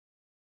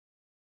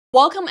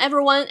Welcome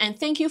everyone and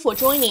thank you for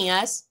joining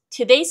us.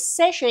 Today's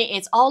session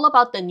is all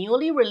about the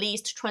newly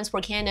released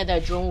Transport Canada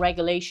drone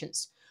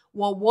regulations.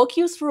 We'll walk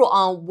you through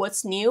on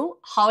what's new,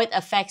 how it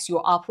affects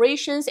your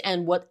operations,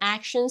 and what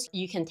actions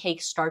you can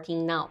take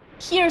starting now.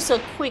 Here's a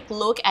quick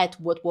look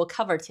at what we'll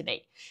cover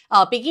today.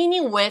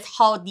 Beginning with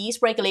how these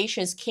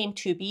regulations came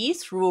to be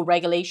through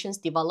regulations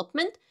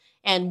development,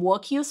 and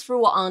walk you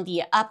through on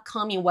the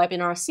upcoming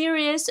webinar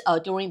series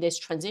during this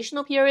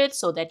transitional period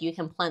so that you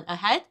can plan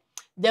ahead.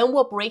 Then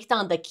we'll break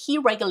down the key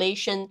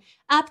regulation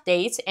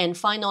updates and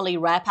finally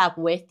wrap up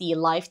with the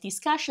live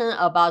discussion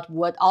about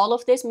what all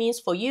of this means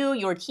for you,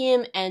 your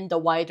team, and the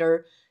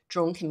wider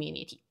drone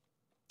community.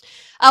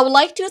 I would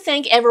like to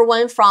thank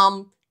everyone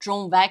from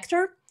Drone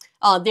Vector.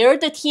 They're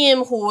the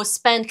team who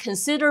spent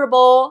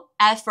considerable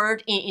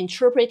effort in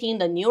interpreting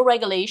the new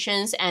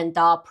regulations and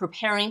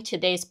preparing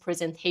today's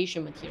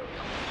presentation material.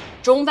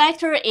 Drone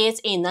Vector is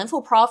a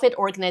non-for-profit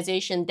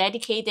organization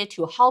dedicated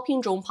to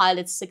helping drone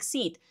pilots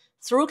succeed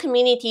through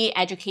community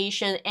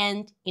education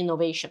and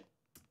innovation.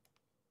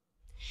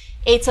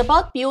 It's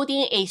about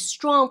building a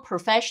strong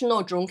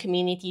professional drone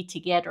community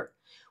together.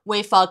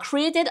 We've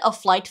created a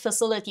flight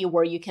facility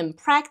where you can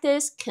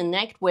practice,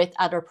 connect with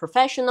other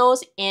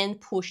professionals, and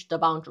push the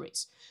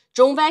boundaries.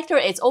 Drone Vector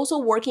is also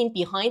working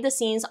behind the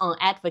scenes on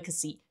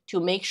advocacy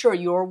to make sure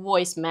your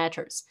voice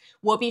matters.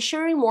 We'll be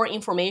sharing more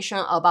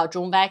information about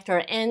Drone Vector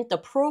and the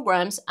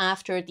programs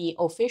after the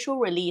official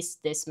release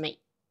this May.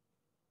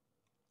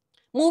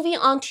 Moving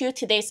on to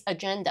today's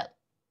agenda.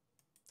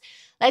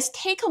 Let's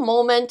take a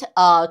moment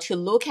to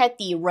look at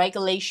the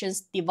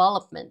regulations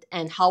development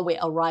and how we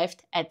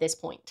arrived at this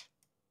point.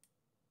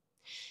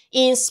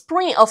 In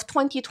spring of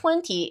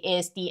 2020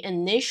 is the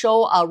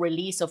initial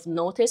release of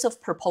Notice of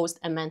Proposed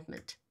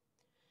Amendment.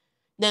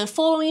 Then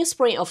following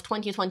spring of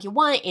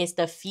 2021 is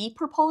the fee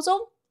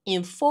proposal.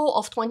 In fall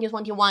of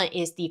 2021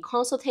 is the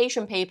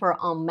consultation paper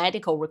on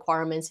medical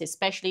requirements,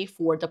 especially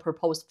for the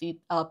proposed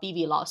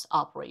BVLOS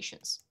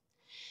operations.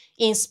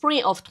 In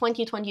spring of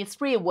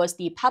 2023 was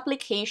the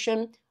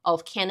publication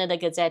of Canada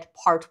Gazette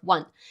Part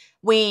 1.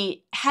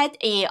 We had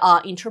a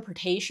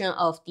interpretation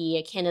of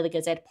the Canada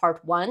Gazette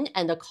Part 1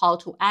 and a call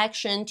to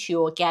action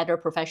to gather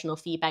professional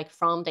feedback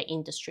from the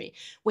industry.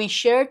 We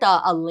shared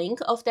a link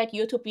of that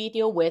YouTube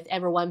video with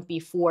everyone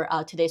before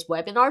today's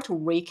webinar to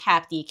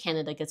recap the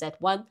Canada Gazette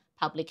 1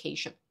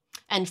 publication.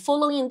 And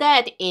following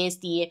that is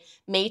the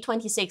May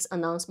 26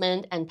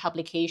 announcement and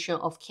publication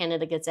of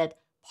Canada Gazette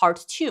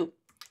Part 2.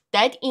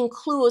 That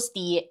includes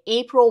the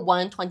April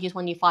 1,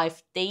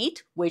 2025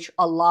 date, which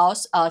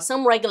allows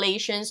some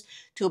regulations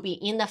to be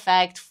in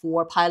effect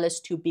for pilots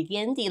to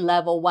begin the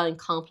Level 1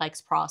 complex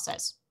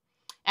process.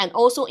 And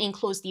also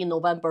includes the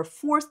November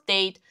 4th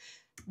date.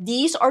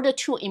 These are the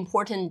two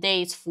important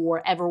dates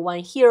for everyone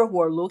here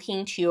who are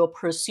looking to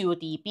pursue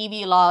the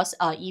BVLOS,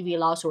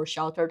 EVLOS, or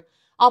sheltered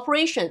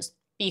operations,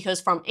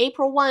 because from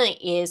April 1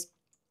 is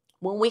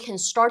when we can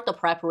start the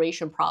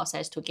preparation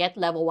process to get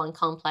Level 1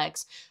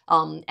 complex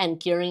and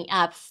gearing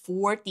up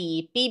for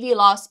the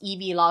BVLOS,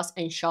 EVLOS,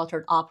 and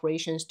sheltered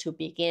operations to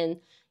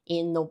begin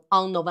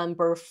on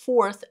November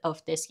 4th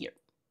of this year.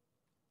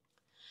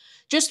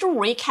 Just to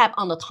recap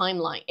on the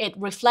timeline, it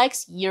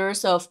reflects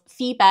years of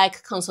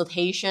feedback,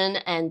 consultation,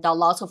 and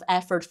lots of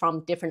effort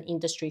from different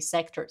industry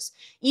sectors.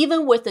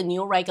 Even with the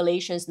new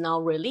regulations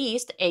now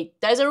released, it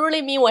doesn't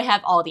really mean we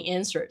have all the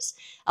answers.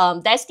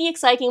 That's the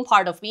exciting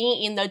part of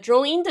being in the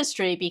drone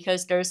industry,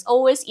 because there's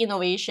always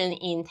innovation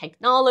in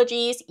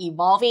technologies,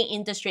 evolving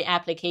industry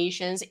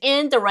applications,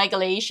 and the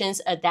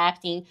regulations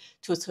adapting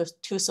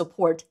to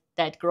support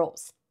that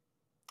growth.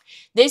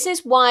 This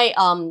is why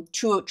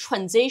to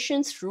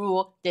transition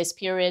through this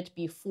period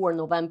before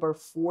November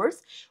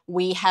 4th,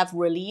 we have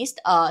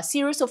released a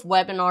series of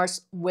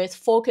webinars with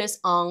focus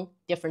on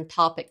different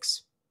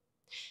topics.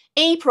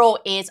 April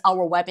is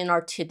our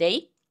webinar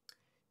today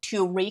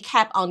to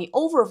recap on the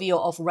overview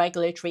of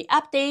regulatory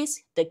updates,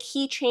 the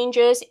key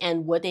changes,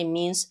 and what it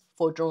means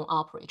for drone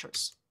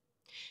operators.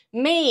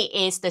 May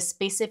is the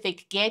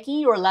specific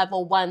getting your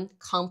Level 1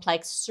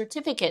 complex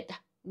certificate.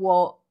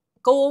 We'll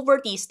go over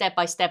the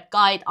step-by-step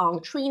guide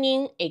on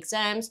training,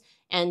 exams,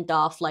 and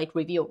flight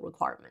review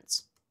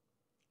requirements.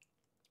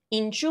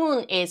 In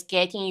June is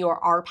getting your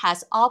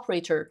RPAS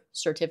operator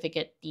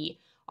certificate, the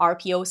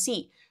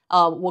RPOC.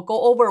 We'll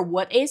go over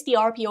what is the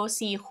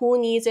RPOC, who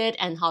needs it,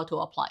 and how to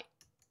apply.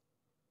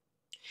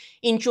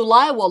 In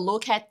July, we'll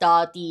look at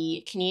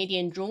the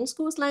Canadian drone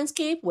schools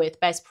landscape with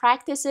best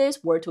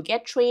practices, where to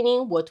get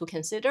training, what to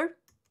consider.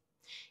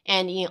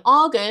 And in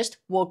August,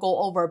 we'll go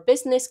over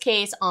business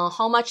case on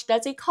how much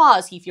does it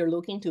cost if you're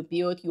looking to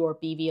build your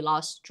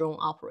BVLOS drone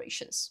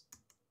operations.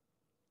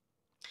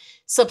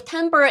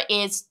 September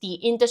is the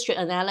industry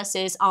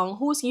analysis on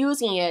who's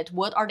using it,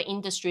 what are the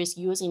industries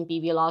using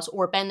BVLOS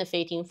or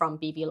benefiting from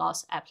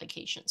BVLOS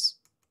applications.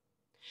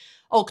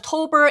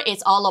 October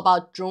is all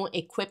about drone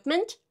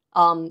equipment.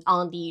 On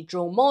the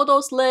drone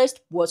models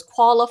list, what's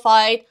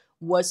qualified,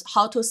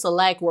 how to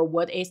select or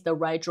what is the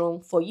right drone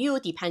for you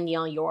depending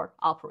on your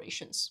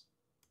operations.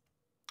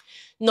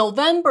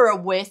 November,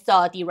 with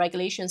the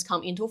regulations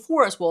come into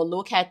force, we'll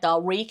look at the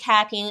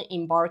recapping,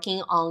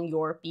 embarking on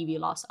your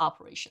BVLOS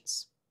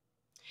operations.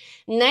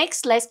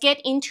 Next, let's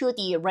get into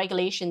the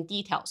regulation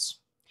details.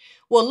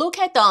 We'll look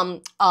at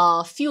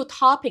a few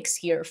topics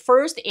here.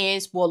 First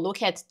is we'll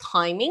look at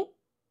timing,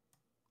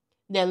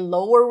 then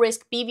lower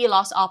risk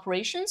BVLOS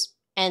operations,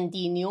 and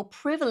the new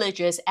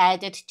privileges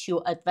added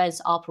to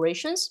advanced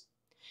operations,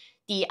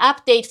 the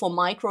update for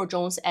micro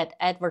drones at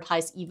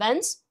advertised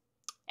events,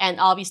 and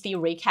obviously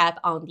recap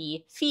on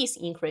the fees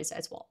increase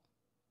as well.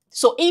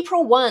 So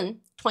April 1,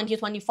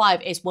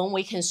 2025 is when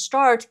we can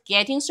start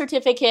getting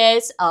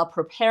certificates,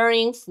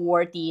 preparing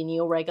for the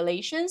new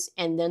regulations,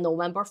 and then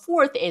November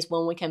 4th is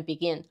when we can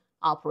begin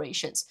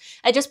operations.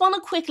 I just want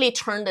to quickly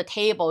turn the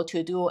table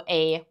to do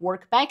a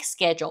work back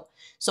schedule.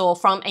 So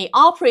from an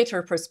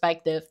operator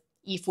perspective,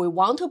 if we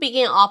want to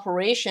begin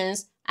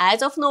operations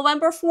as of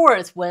November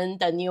 4th, when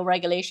the new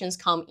regulations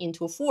come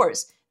into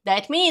force,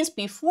 that means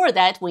before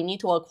that, we need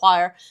to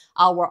acquire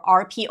our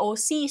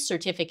RPOC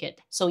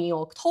certificate. So in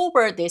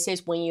October, this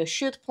is when you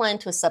should plan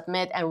to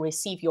submit and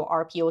receive your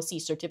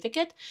RPOC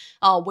certificate,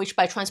 which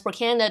by Transport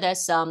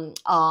Canada's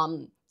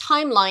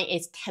timeline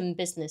is 10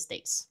 business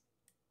days.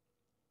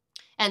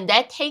 And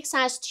that takes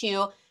us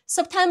to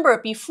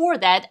September. Before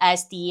that,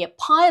 as the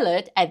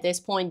pilot, at this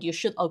point, you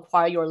should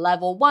acquire your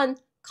Level 1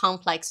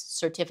 complex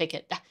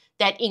certificate.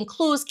 That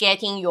includes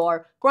getting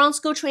your ground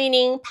school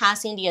training,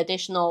 passing the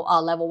additional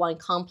Level 1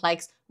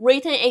 complex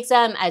written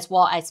exam, as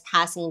well as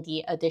passing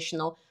the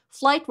additional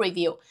flight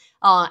review.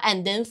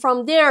 And then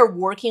from there,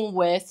 working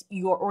with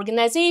your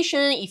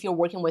organization, if you're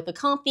working with a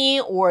company,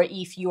 or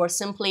if you're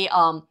simply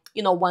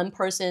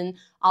one-person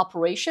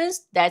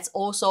operations, that's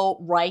also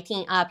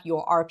writing up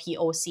your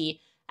RPOC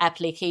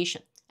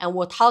application. And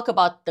we'll talk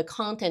about the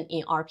content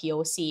in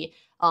RPOC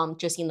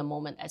just in a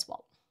moment as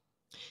well.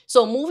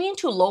 So moving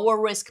to lower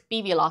risk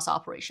BVLOS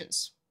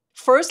operations.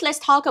 First, let's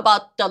talk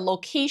about the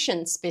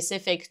location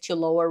specific to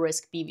lower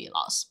risk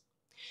BVLOS.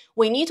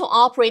 We need to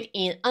operate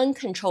in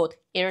uncontrolled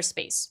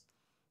airspace,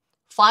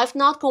 5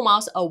 nautical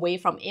miles away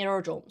from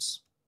aerodromes,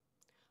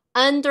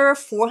 under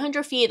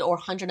 400 feet or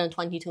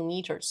 122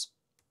 meters.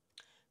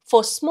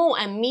 For small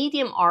and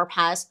medium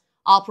RPAS,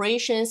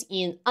 operations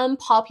in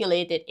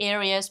unpopulated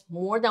areas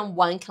more than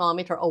 1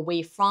 kilometer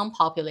away from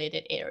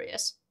populated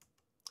areas.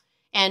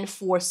 And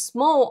for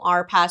small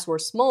RPAS or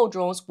small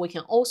drones, we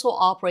can also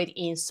operate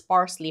in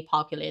sparsely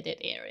populated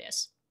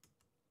areas.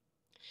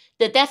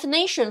 The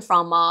definition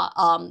from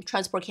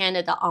Transport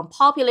Canada on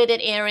populated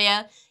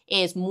area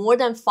is more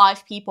than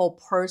 5 people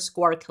per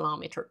square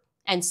kilometer.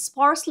 And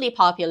sparsely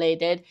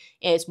populated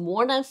is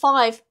more than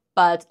 5,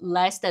 but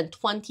less than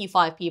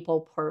 25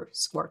 people per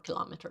square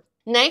kilometer.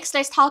 Next,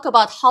 let's talk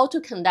about how to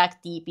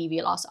conduct the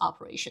BVLOS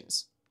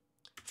operations.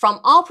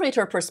 From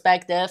operator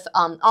perspective,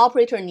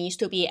 operator needs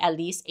to be at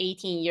least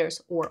 18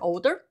 years or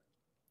older,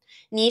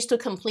 needs to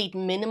complete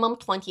minimum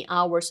 20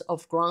 hours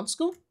of ground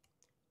school,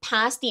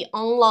 pass the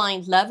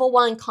online Level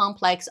 1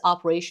 complex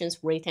operations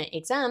written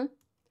exam,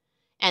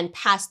 and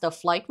pass the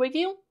flight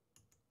review,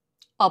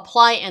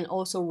 apply and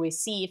also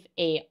receive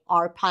a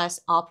RPAS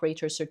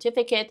operator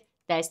certificate,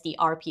 that's the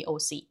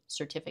RPOC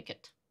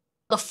certificate.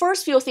 The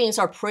first few things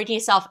are pretty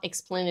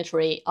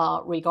self-explanatory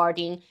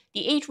regarding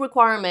the age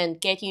requirement,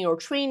 getting your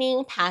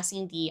training,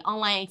 passing the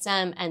online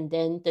exam, and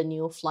then the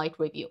new flight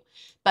review.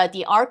 But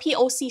the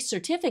RPOC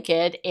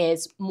certificate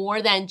is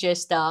more than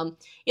just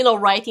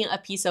writing a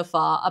piece of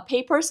a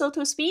paper, so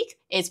to speak.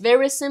 It's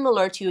very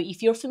similar to,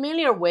 if you're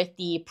familiar with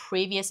the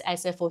previous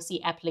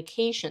SFOC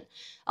application,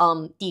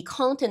 the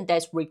content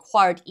that's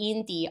required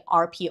in the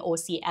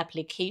RPOC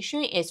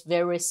application is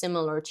very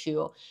similar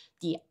to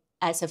the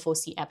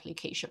SFOC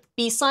application.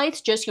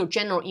 Besides just your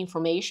general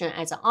information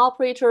as an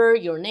operator,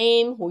 your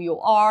name, who you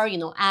are,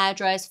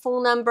 address,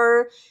 phone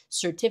number,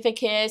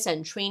 certificates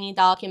and training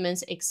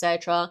documents,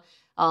 etc.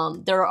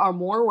 There are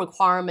more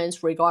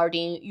requirements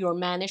regarding your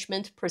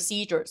management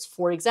procedures.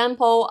 For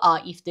example,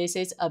 if this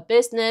is a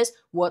business,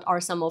 what are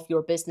some of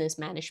your business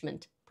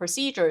management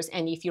procedures?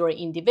 And if you're an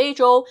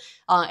individual,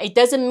 it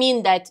doesn't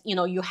mean that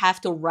you have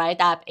to write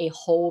up a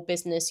whole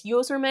business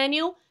user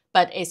manual,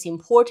 but it's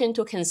important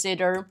to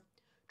consider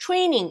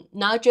training,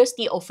 not just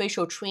the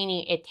official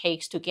training it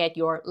takes to get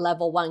your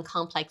Level 1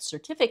 complex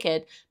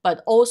certificate,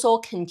 but also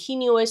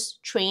continuous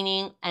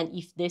training. And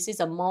if this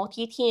is a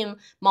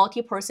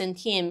multi-person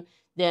team,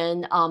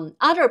 then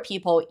other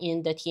people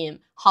in the team,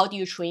 how do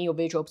you train your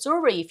visual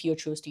observer if you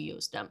choose to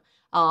use them?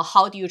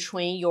 How do you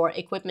train your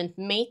equipment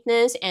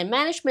maintenance and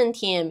management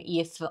team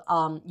if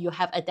you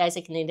have a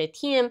designated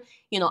team,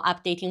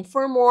 updating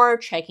firmware,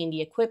 checking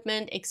the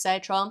equipment,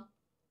 etc.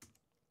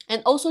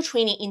 And also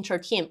training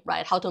inter-team,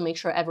 right? How to make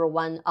sure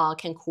everyone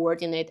can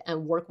coordinate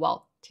and work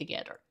well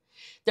together.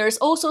 There's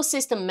also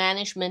system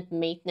management,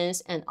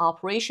 maintenance, and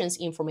operations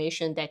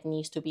information that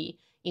needs to be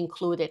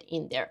included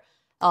in there.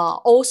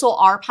 Also,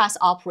 RPAS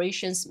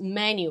operations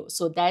manual.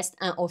 So that's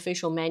an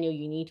official manual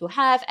you need to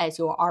have as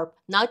your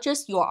not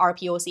just your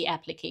RPOC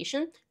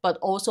application, but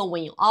also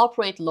when you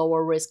operate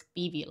lower risk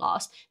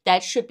BVLOS,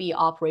 that should be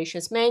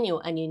operations manual,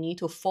 and you need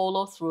to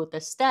follow through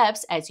the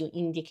steps as you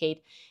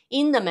indicate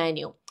in the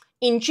manual.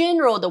 In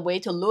general, the way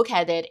to look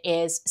at it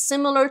is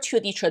similar to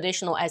the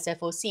traditional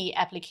SFOC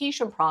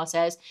application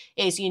process.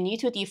 Is you need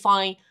to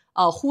define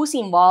who's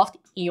involved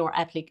in your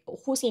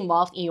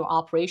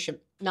operation,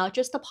 not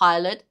just the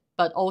pilot,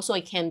 but also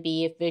it can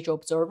be visual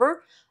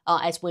observer.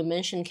 As we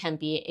mentioned, can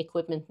be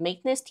equipment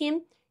maintenance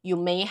team. You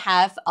may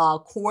have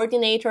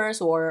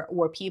coordinators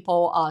or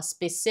people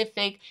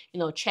specific,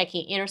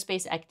 checking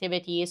airspace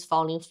activities,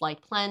 following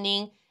flight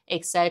planning,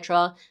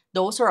 etc.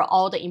 Those are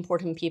all the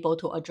important people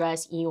to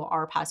address in your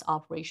RPAS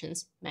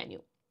operations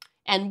manual.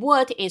 And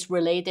what is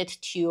related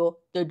to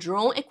the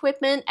drone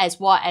equipment as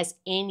well as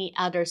any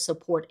other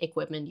support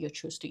equipment you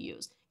choose to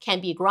use.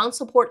 Can be ground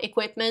support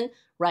equipment,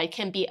 right?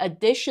 Can be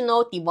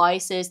additional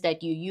devices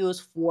that you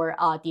use for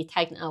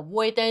detect and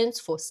avoidance,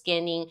 for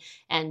scanning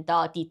and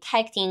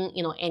detecting,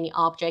 any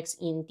objects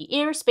in the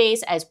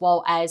airspace, as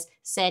well as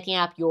setting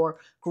up your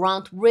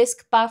ground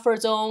risk buffer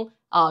zone,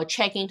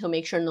 checking to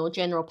make sure no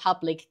general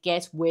public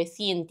gets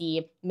within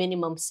the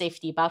minimum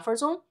safety buffer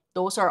zone.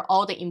 Those are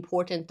all the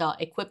important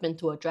equipment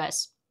to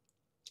address.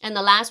 And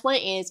the last one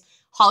is,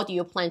 how do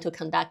you plan to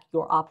conduct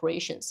your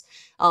operations?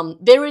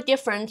 Very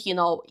different,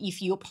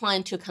 if you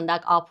plan to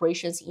conduct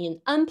operations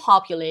in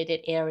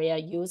unpopulated area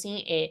using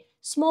a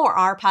small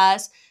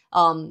RPAS,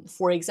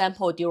 for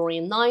example,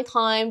 during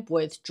nighttime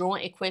with drone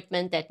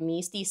equipment that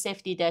meets the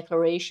safety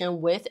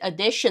declaration with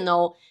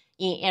additional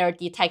in-air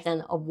detect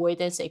and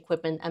avoidance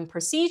equipment and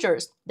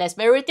procedures. That's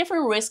very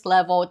different risk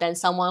level than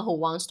someone who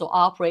wants to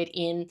operate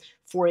in,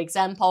 for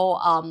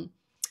example,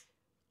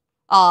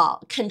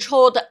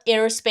 controlled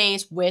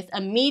airspace with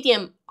a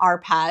medium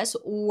RPAS,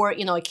 or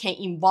it can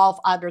involve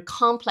other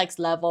complex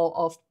level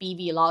of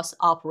BVLOS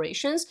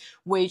operations,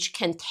 which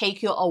can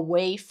take you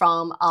away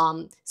from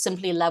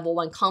simply level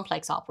 1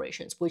 complex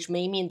operations, which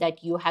may mean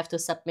that you have to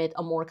submit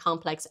a more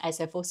complex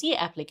SFOC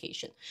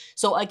application.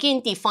 So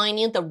again,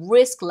 defining the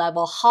risk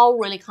level, how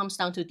really comes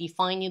down to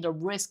defining the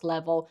risk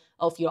level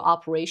of your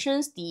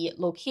operations, the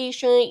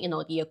location,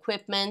 the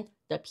equipment,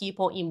 the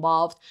people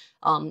involved,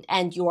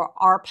 and your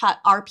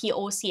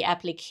RPOC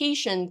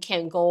application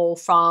can go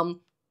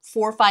from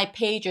 4 or 5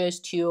 pages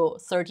to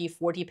 30,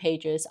 40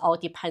 pages, all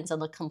depends on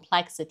the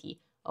complexity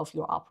of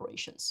your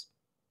operations.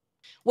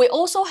 We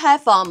also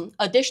have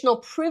additional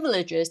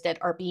privileges that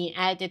are being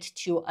added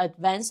to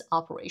advanced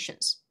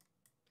operations.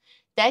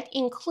 That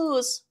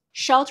includes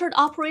sheltered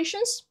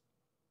operations,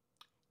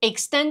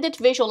 extended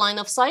visual line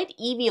of sight,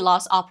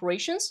 EVLOS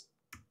operations,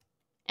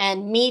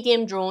 and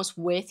medium drones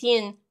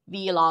within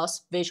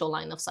VLOS visual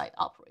line of sight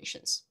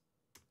operations.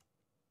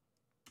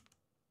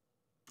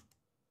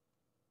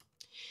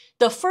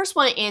 The first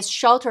one is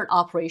sheltered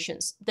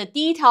operations. The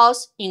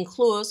details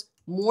includes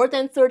more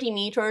than 30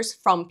 meters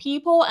from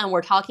people, and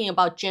we're talking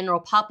about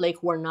general public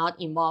who are not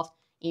involved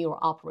in your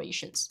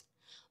operations.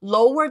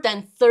 Lower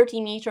than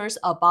 30 meters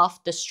above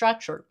the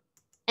structure,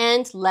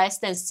 and less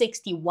than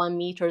 61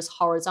 meters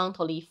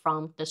horizontally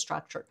from the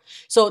structure.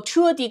 So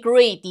to a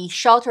degree, the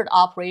sheltered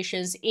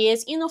operations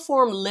is in a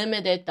form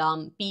limited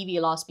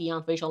BVLOS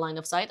beyond visual line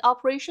of sight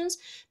operations,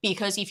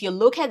 because if you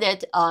look at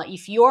it,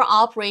 if you're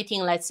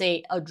operating, let's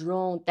say, a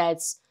drone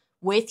that's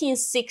within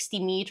 60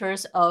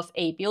 meters of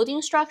a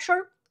building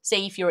structure,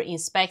 say if you're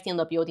inspecting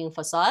the building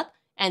facade,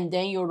 and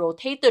then you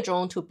rotate the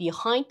drone to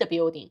behind the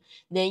building,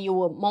 then you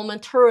will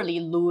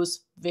momentarily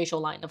lose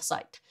visual line of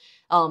sight.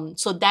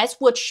 So that's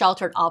what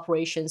sheltered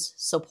operations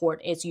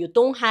support is. You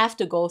don't have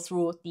to go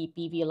through the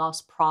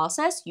BVLOS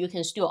process. You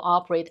can still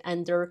operate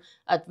under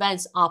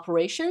advanced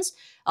operations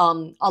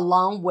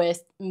along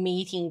with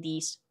meeting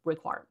these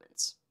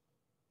requirements.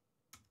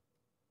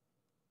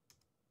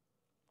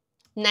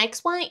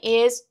 Next one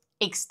is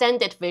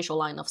extended visual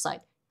line of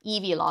sight,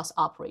 EVLOS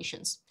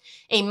operations.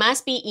 It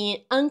must be in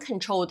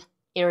uncontrolled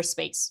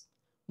airspace,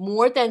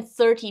 more than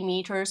 30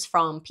 meters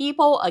from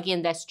people.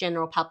 Again, that's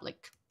general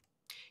public.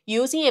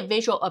 Using a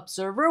visual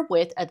observer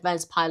with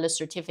advanced pilot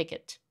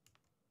certificate.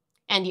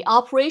 And the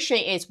operation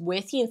is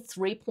within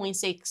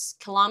 3.6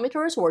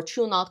 kilometers or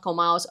 2 nautical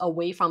miles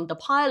away from the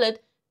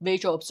pilot,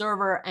 visual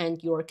observer,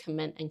 and your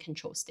command and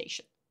control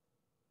station.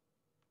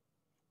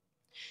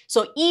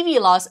 So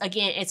EVLOS,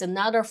 again, is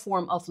another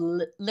form of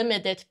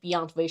limited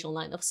beyond visual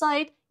line of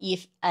sight.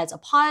 If as a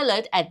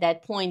pilot, at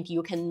that point,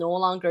 you can no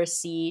longer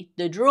see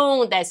the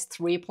drone that's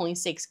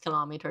 3.6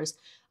 kilometers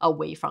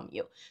away from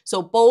you.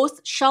 So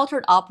both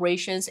sheltered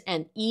operations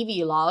and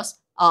EVLOS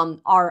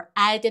are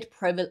added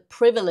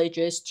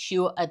privileges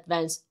to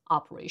advanced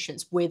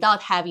operations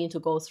without having to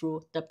go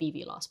through the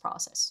BVLOS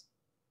process.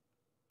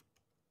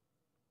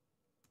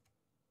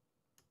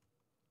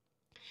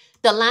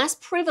 The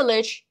last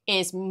privilege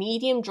is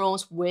medium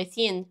drones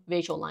within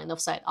visual line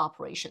of sight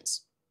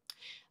operations.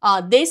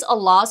 This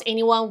allows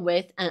anyone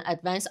with an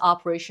advanced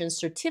operations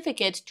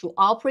certificate to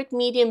operate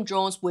medium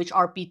drones which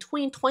are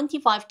between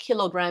 25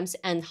 kilograms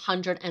and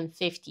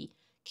 150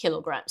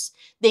 kilograms.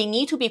 They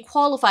need to be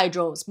qualified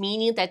drones,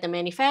 meaning that the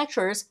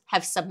manufacturers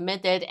have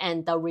submitted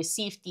and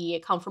received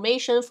the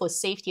confirmation for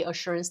safety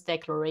assurance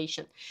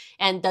declaration.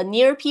 And the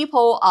near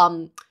people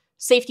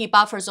safety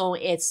buffer zone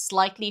is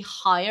slightly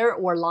higher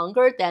or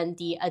longer than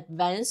the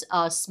advanced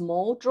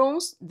small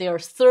drones. They're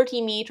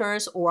 30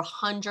 meters or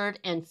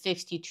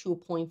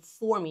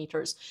 152.4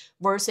 meters,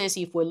 versus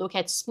if we look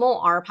at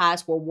small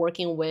RPAS, we're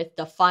working with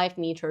the 5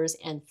 meters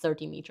and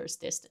 30 meters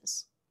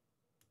distance.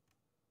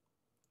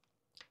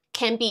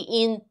 Can be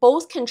in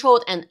both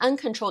controlled and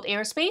uncontrolled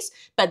airspace,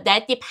 but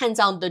that depends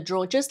on the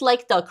drone. Just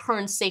like the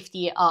current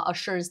safety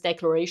assurance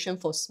declaration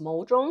for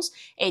small drones,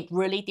 it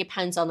really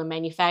depends on the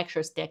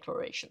manufacturer's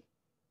declaration.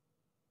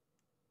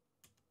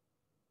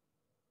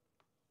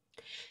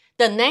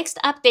 The next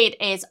update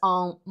is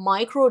on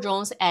micro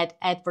drones at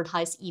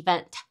Advertised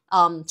event.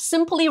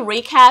 Simply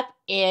recap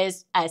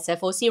is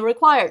SFOC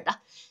required.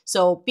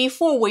 So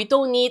before, we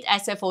don't need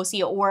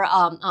SFOC or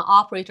an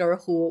operator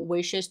who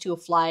wishes to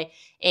fly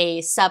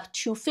a sub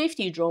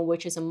 250 drone,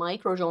 which is a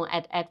micro drone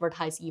at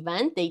Advertised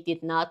event. They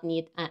did not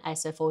need an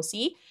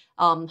SFOC.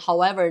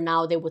 However,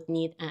 now they would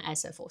need an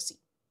SFOC.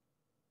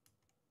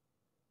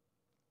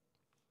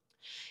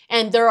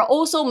 And there are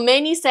also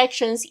many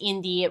sections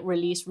in the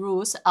release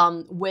rules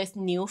with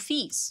new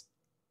fees.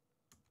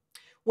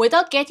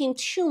 Without getting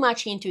too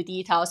much into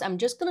details, I'm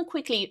just going to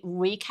quickly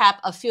recap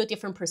a few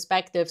different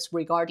perspectives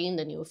regarding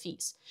the new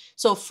fees.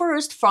 So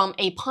first, from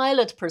a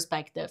pilot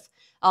perspective,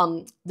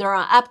 there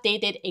are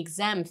updated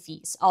exam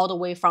fees all the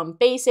way from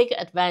basic,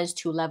 advanced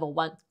to level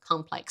 1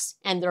 complex.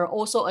 And there are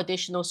also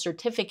additional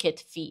certificate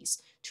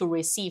fees to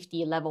receive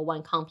the level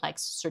 1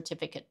 complex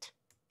certificate.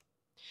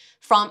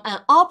 From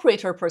an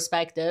operator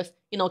perspective,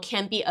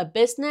 can be a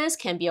business,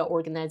 can be an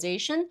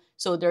organization.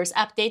 So there's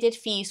updated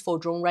fees for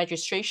drone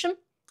registration.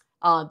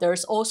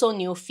 There's also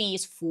new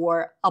fees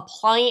for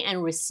applying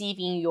and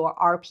receiving your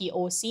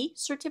RPOC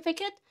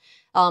certificate.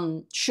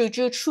 Should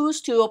you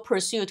choose to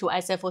pursue to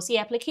SFOC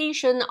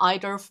application,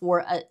 either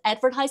for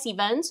advertised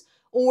events,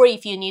 or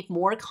if you need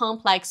more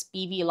complex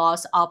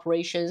BVLOS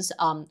operations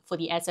for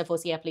the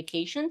SFOC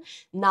application,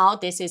 now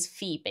this is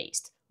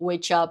fee-based,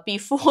 which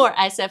before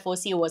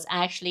SFOC was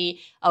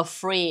actually a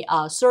free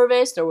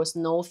service. There was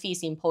no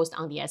fees imposed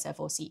on the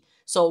SFOC.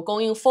 So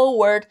going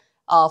forward,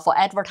 for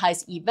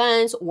advertised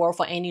events or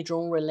for any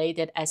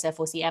drone-related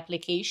SFOC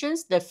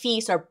applications, the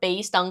fees are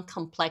based on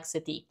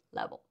complexity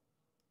level.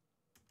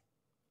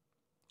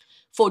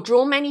 For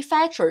drone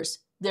manufacturers,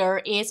 there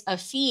is a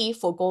fee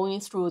for going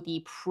through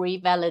the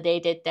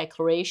pre-validated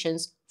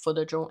declarations for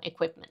the drone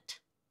equipment.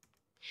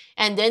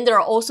 And then there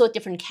are also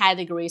different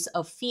categories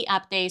of fee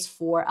updates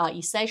for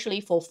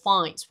essentially for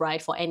fines,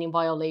 right? For any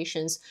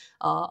violations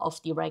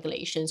of the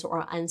regulations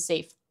or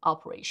unsafe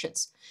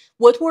operations.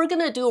 What we're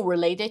going to do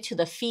related to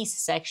the fees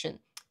section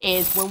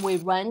is when we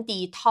run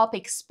the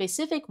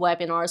topic-specific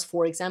webinars,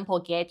 for example,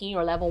 getting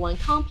your level 1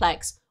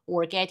 complex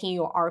or getting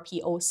your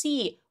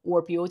RPOC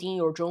or building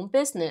your drone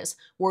business,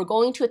 we're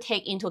going to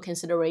take into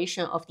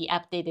consideration of the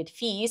updated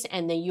fees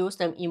and then use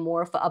them in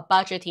more of a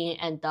budgeting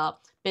and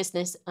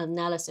business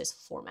analysis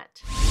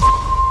format.